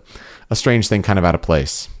just a strange thing, kind of out of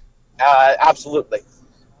place. Absolutely.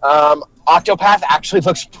 Octopath actually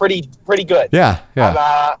looks pretty good. Yeah.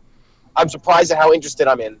 I'm surprised at how interested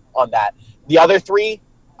I'm in on that. The other three,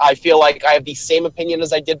 I feel like I have the same opinion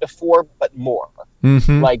as I did before, but more.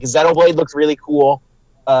 Mm-hmm. Like, Xenoblade looks really cool.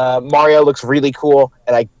 Mario looks really cool,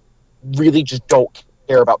 and I really just don't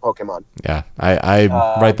care about Pokemon. Yeah, I'm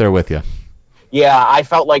right there with you. Yeah, I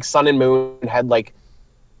felt like Sun and Moon had like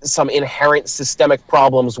some inherent systemic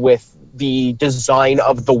problems with the design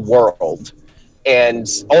of the world, and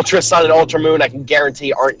Ultra Sun and Ultra Moon, I can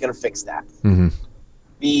guarantee, aren't going to fix that. Mm-hmm.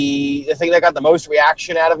 The thing that got the most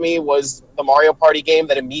reaction out of me was the Mario Party game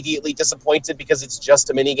that immediately disappointed because it's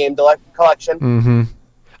just a minigame collection. Mm-hmm.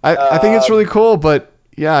 I think it's really cool, but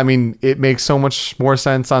yeah, I mean, it makes so much more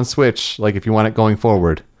sense on Switch, like if you want it going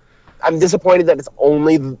forward. I'm disappointed that it's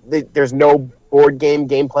only there's no board game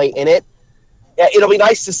gameplay in it. Yeah, it'll be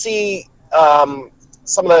nice to see some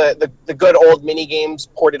of the good old mini games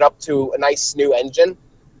ported up to a nice new engine.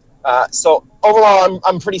 So overall,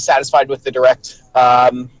 I'm pretty satisfied with the Direct.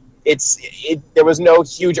 There was no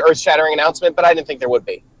huge earth-shattering announcement, but I didn't think there would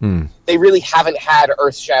be. They really haven't had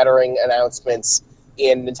earth-shattering announcements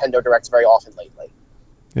in Nintendo Directs very often lately.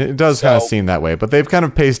 It does kind of seem that way, but they've kind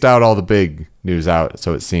of paced out all the big news out,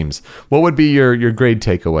 so it seems. What would be your grade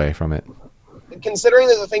takeaway from it? Considering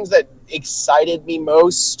that the things that excited me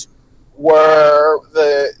most were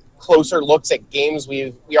the closer looks at games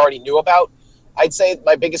we already knew about, I'd say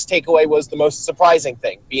my biggest takeaway was the most surprising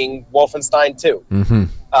thing, being Wolfenstein 2.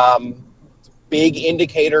 Mm-hmm. Big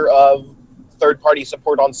indicator of third-party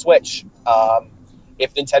support on Switch.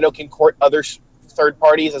 If Nintendo can court other third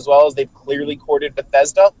parties as well as they've clearly courted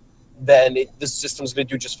Bethesda, then this system's going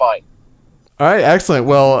to do just fine. All right, excellent.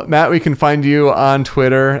 Well, Matt, we can find you on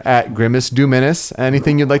Twitter at GrimaceDoMenace.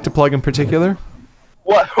 Anything you'd like to plug in particular?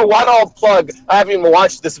 Why don't I plug? I haven't even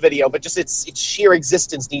watched this video, but just its sheer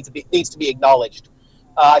existence needs to be acknowledged.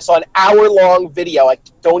 I saw an hour-long video. I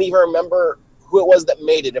don't even remember who it was that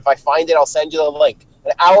made it. If I find it, I'll send you the link.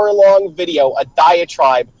 An hour-long video, a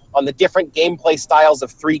diatribe on the different gameplay styles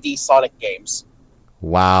of 3D Sonic games.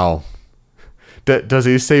 Wow. Does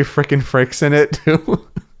he say frickin' fricks in it too?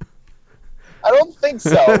 I don't think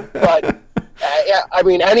so, but yeah, I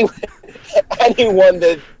mean, anyone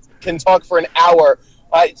that can talk for an hour.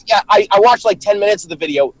 I watched like 10 minutes of the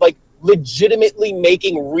video, like legitimately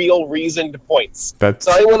making real reasoned points.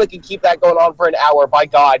 So anyone that can keep that going on for an hour, by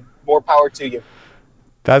God, more power to you.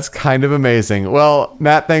 That's kind of amazing. Well,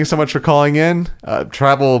 Matt, thanks so much for calling in.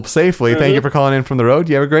 Travel safely. Mm-hmm. Thank you for calling in from the road.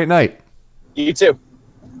 You have a great night. You too.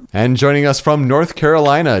 And joining us from North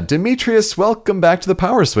Carolina, Demetrius, welcome back to the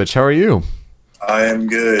Power Switch. How are you? I am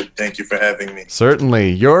good. Thank you for having me. Certainly.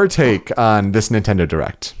 Your take on this Nintendo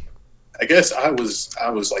Direct? I guess I was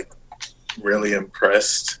like really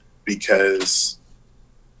impressed because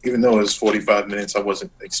even though it was 45 minutes, I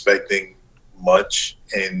wasn't expecting much,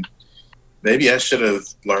 and maybe I should have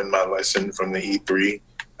learned my lesson from the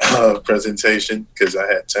E3 presentation, because I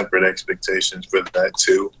had tempered expectations for that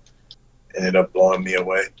too. Ended up blowing me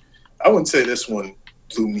away. I wouldn't say this one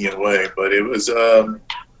blew me away, but it was,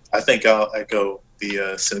 I think I'll echo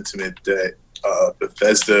the sentiment that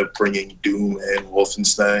Bethesda bringing Doom and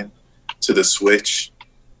Wolfenstein to the Switch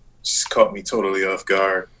just caught me totally off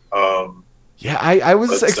guard. Yeah, I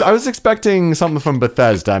was expecting something from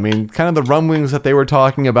Bethesda. I mean, kind of the rumblings that they were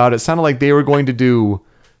talking about, it sounded like they were going to do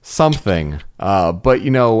something. But,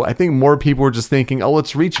 I think more people were just thinking, oh,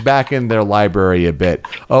 let's reach back in their library a bit.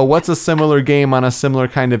 Oh, what's a similar game on a similar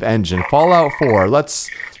kind of engine? Fallout 4,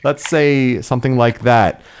 let's say something like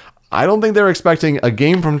that. I don't think they're expecting a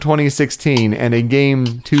game from 2016 and a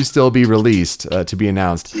game to still be released to be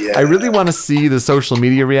announced. Yeah. I really want to see the social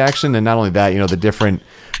media reaction, and not only that, the different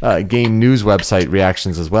game news website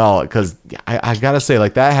reactions as well, because I gotta say,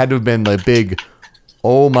 like, that had to have been the big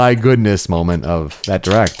oh my goodness moment of that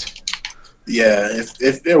direct. Yeah,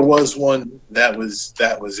 if there was one, that was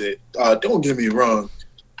it. Don't get me wrong,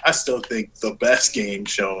 I still think the best game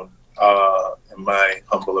shown, in my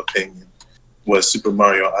humble opinion, was Super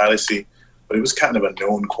Mario Odyssey, but it was kind of a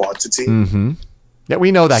known quantity. Mm-hmm. Yeah,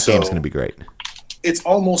 we know that game's going to be great. It's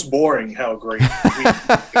almost boring how great.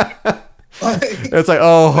 It's like,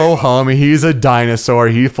 oh, ho hum, he's a dinosaur,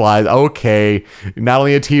 he flies. Okay, not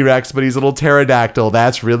only a T-Rex, but he's a little pterodactyl.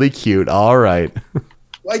 That's really cute. All right.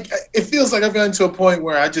 Like, it feels like I've gotten to a point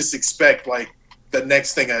where I just expect, like, the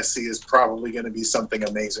next thing I see is probably going to be something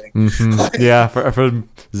amazing. Mm-hmm. Yeah, for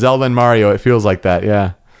Zelda and Mario, it feels like that.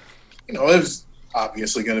 Yeah. It was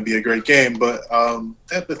obviously going to be a great game, but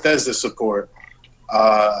that Bethesda support,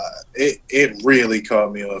 it really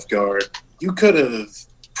caught me off guard. You could have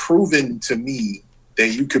proven to me that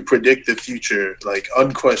you could predict the future, like,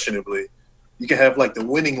 unquestionably. You could have, like, the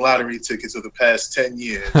winning lottery tickets of the past 10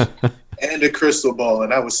 years and a crystal ball,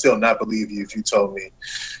 and I would still not believe you if you told me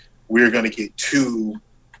we're going to get two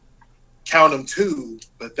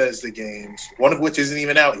Bethesda games, one of which isn't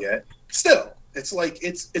even out yet. Still, it's like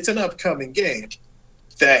it's an upcoming game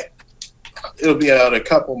that it'll be out a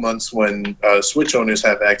couple months when Switch owners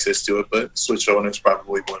have access to it, but Switch owners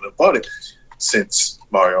probably wouldn't have bought it since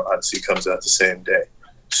Mario Odyssey comes out the same day.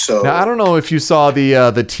 So now, I don't know if you saw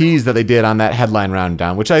the tease that they did on that headline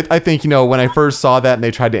rundown, which I think, when I first saw that and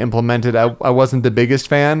they tried to implement it, I wasn't the biggest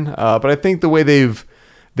fan. But I think the way they've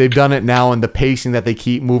done it now and the pacing that they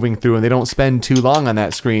keep moving through, and they don't spend too long on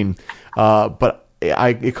that screen. But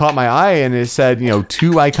it caught my eye, and it said, 2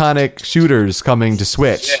 iconic shooters coming to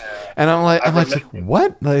Switch. Yeah, and I'm like,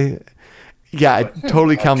 what? Like, yeah, it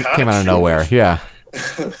totally came out of nowhere. Yeah.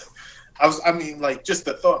 Just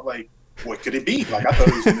the thought, like, what could it be? Like, I thought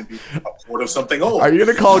it was going to be a port of something old. Are you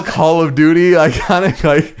going to call it Call of Duty iconic?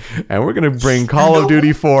 Like, and we're going to bring Call of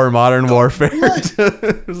Duty 4 Modern Warfare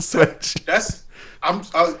to Switch.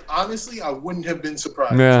 Honestly, I wouldn't have been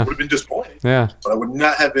surprised. Yeah. I would have been disappointed. Yeah. But I would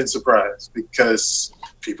not have been surprised because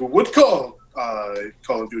people would call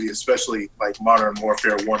Call of Duty, especially like Modern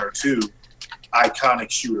Warfare 1 or 2,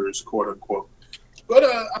 iconic shooters, quote unquote. But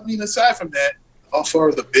aside from that, all four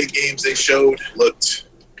of the big games they showed looked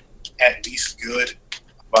at least good.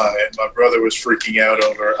 My brother was freaking out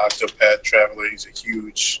over Octopath Traveler. He's a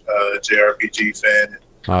huge JRPG fan.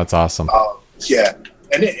 Oh, that's awesome. Yeah,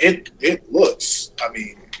 and it looks.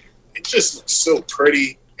 It just looks so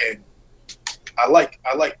pretty, and I like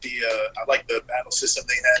the battle system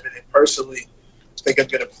they have in it. Personally, I think I'm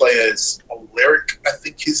gonna play as Alaric. I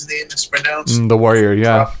think his name is pronounced. The warrior,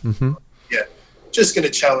 yeah. Mm-hmm. Yeah, just gonna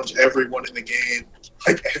challenge everyone in the game,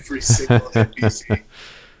 like every single NPC.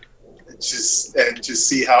 Just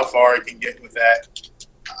see how far I can get with that.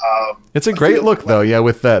 It's a great look, though, yeah,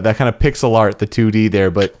 with that kind of pixel art, the 2D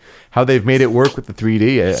there, but how they've made it work with the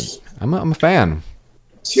 3D, I'm a fan.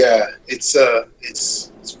 Yeah, it's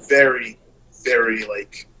very, very,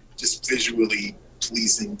 like, just visually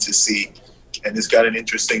pleasing to see, and it's got an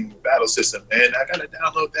interesting battle system, and I gotta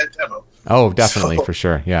download that demo. Oh, definitely, for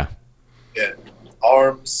sure, yeah. Yeah,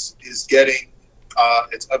 ARMS is getting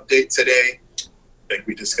its update today. I think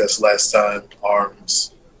we discussed last time,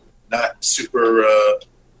 ARMS not super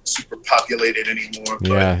populated anymore.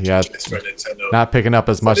 Yeah, but yeah. it's for Nintendo. Not picking up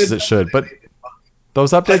as much as it should, but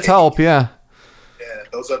those updates help, yeah. Yeah,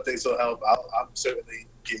 those updates will help. I'm certainly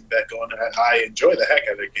getting back on it. I enjoy the heck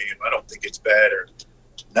out of the game. I don't think it's bad or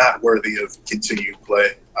not worthy of continued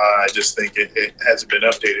play. I just think it hasn't been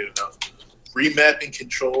updated enough. Remapping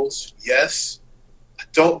controls, yes. I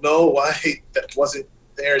don't know why that wasn't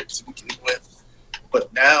there to begin with.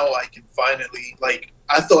 But now I can finally, like,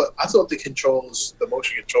 I thought the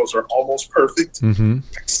motion controls are almost perfect,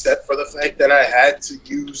 except for the fact that I had to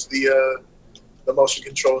use the motion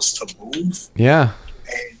controls to move. Yeah.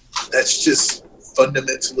 And that's just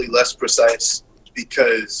fundamentally less precise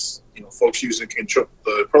because, folks using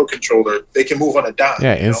the Pro Controller, they can move on a dime.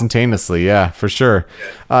 Yeah, instantaneously, yeah, for sure.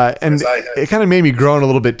 Yeah. And it kind of made me groan a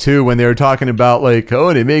little bit, too, when they were talking about, like,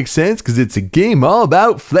 and it makes sense because it's a game all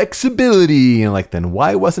about flexibility. And, like, then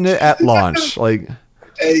why wasn't it at launch? Like,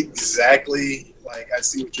 exactly. Like, I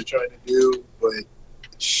see what you're trying to do, but it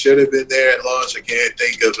should have been there at launch. I can't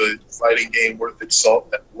think of a fighting game worth its salt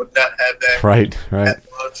that would not have that right. at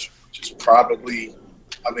launch, which is probably,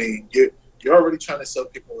 you're already trying to sell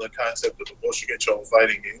people the concept of a motion control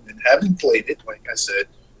fighting game, and having played it, like I said,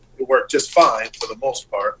 it worked just fine for the most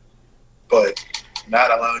part. but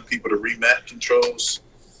not allowing people to remap controls,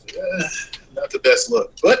 not the best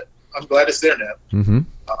look. But I'm glad it's there now. Mm-hmm.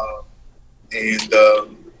 And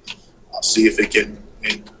I'll see if it can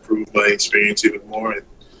improve my experience even more. And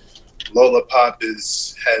Lola Pop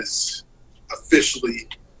has officially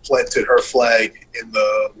planted her flag in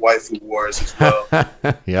the waifu wars as well.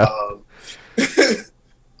 Yeah.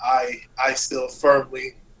 I still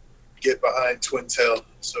firmly get behind Twintail,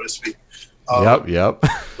 so to speak. Yep.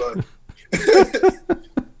 But,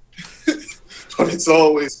 but it's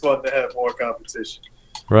always fun to have more competition.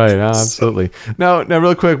 Right, absolutely. Now,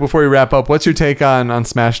 real quick before we wrap up, what's your take on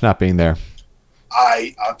Smash not being there?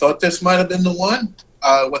 I thought this might have been the one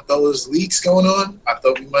with those leaks going on. I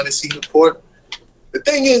thought we might have seen the port. The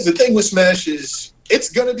thing with Smash is it's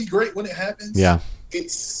gonna be great when it happens. Yeah.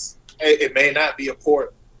 It may not be a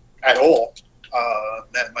port at all.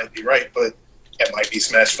 That might be right, but it might be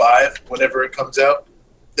Smash 5 whenever it comes out.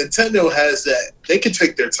 Nintendo has that. They can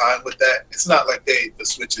take their time with that. It's not like the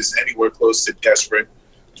Switch is anywhere close to desperate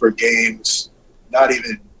for games. Not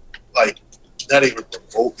even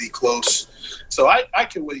remotely close. So I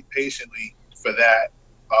can wait patiently for that.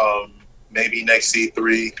 Maybe next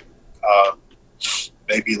E3,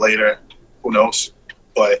 maybe later. Who knows?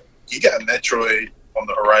 But you got Metroid on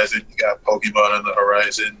the horizon. You got Pokemon on the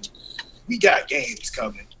horizon. We got games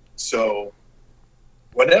coming. So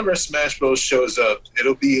whenever Smash Bros. Shows up,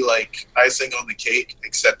 it'll be like icing on the cake,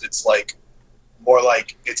 except it's like more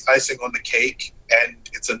like it's icing on the cake and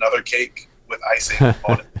it's another cake with icing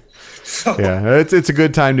on it. So, yeah, it's a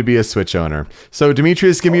good time to be a Switch owner. So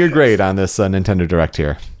Demetrius, give me your grade on this Nintendo Direct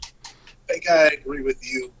here. I think I agree with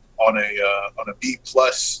you on a B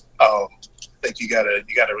plus. I think you gotta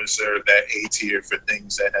reserve that A tier for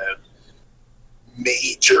things that have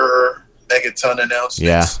major megaton announcements.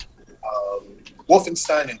 Yeah.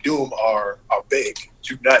 Wolfenstein and Doom are big.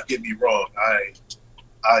 Do not get me wrong.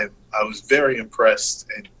 I was very impressed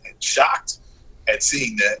and shocked at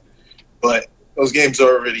seeing that. But those games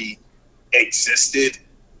already existed.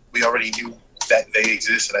 We already knew that they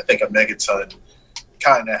exist, and I think a megaton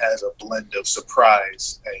kind of has a blend of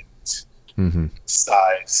surprise and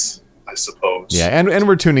size, I suppose. Yeah, and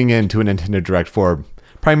we're tuning in to a Nintendo Direct for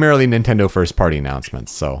primarily Nintendo first-party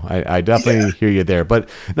announcements, so I definitely hear you there. But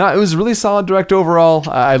no, it was a really solid Direct overall.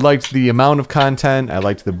 I liked the amount of content. I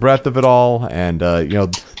liked the breadth of it all, and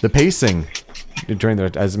the pacing during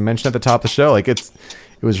as mentioned at the top of the show. Like it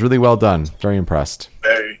was really well done. Very impressed.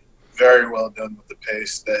 Very, very well done with the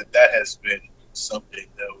pace. That has been something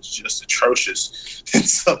that was just atrocious in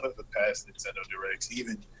some of the past Nintendo Directs.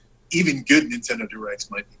 Even good Nintendo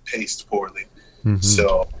Directs might be paced poorly. Mm-hmm.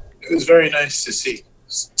 So it was very nice to see.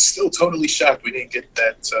 Still totally shocked we didn't get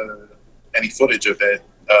that any footage of that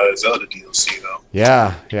Zelda DLC though.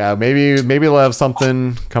 Yeah. Maybe we'll have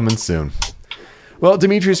something coming soon. Well,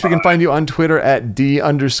 Demetrius, we can find you on Twitter at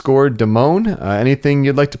 @D_Damone. Anything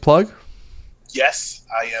you'd like to plug? Yes,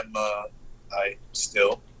 I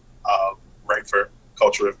still write for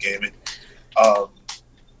Culture of Gaming.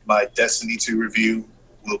 My Destiny 2 review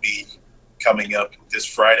will be coming up this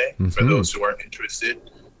Friday for those who are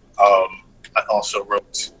interested. I also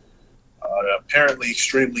wrote an apparently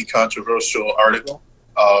extremely controversial article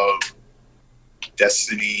of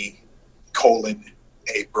Destiny: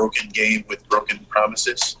 a broken game with broken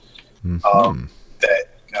promises. That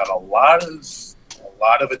got a lot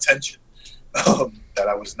of attention that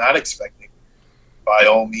I was not expecting. By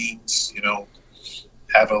all means,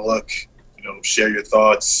 have a look, share your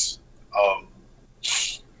thoughts,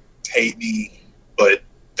 hate me, but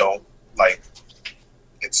don't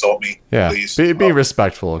insult me, please. Be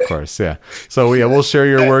respectful, of course. Yeah. So we'll share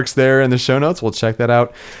your works there in the show notes. We'll check that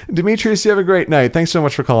out. Demetrius, you have a great night. Thanks so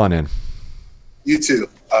much for calling in. You too.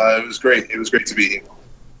 It was great. It was great to be here.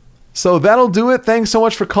 So that'll do it. Thanks so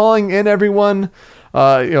much for calling in, everyone.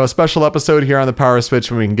 A special episode here on the Power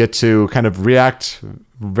Switch when we can get to kind of react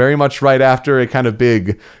very much right after a kind of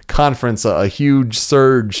big conference, a huge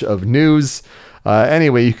surge of news.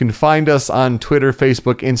 Anyway, you can find us on Twitter,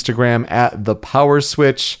 Facebook, Instagram at the Power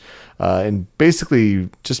Switch. And basically,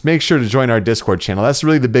 just make sure to join our Discord channel. That's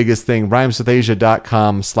really the biggest thing.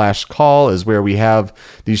 rhymeswithasia.com/call is where we have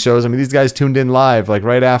these shows. I mean, these guys tuned in live, like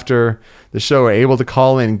right after the show, are able to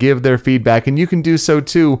call in, give their feedback, and you can do so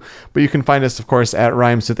too. But you can find us, of course, at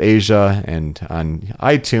Rhymes with Asia and on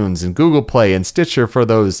iTunes and Google Play and Stitcher for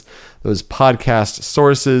those podcast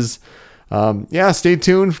sources. Stay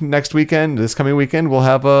tuned. Next weekend, this coming weekend, we'll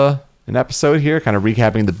have an episode here, kind of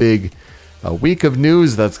recapping the big week of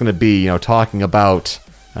news that's going to be, talking about,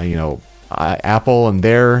 Apple and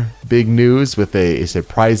their big news with a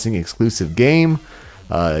surprising exclusive game,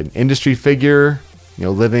 an industry figure,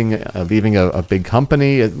 leaving a big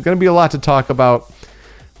company. It's going to be a lot to talk about.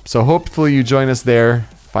 So hopefully you join us there.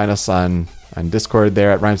 Find us on Discord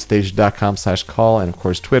there at rhymeswithasia.com/call, and of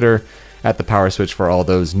course Twitter at the PowerSwitch for all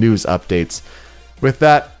those news updates. With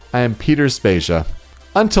that, I am Peter Spasia.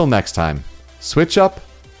 Until next time, switch up,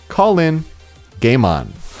 call in, game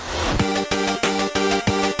on.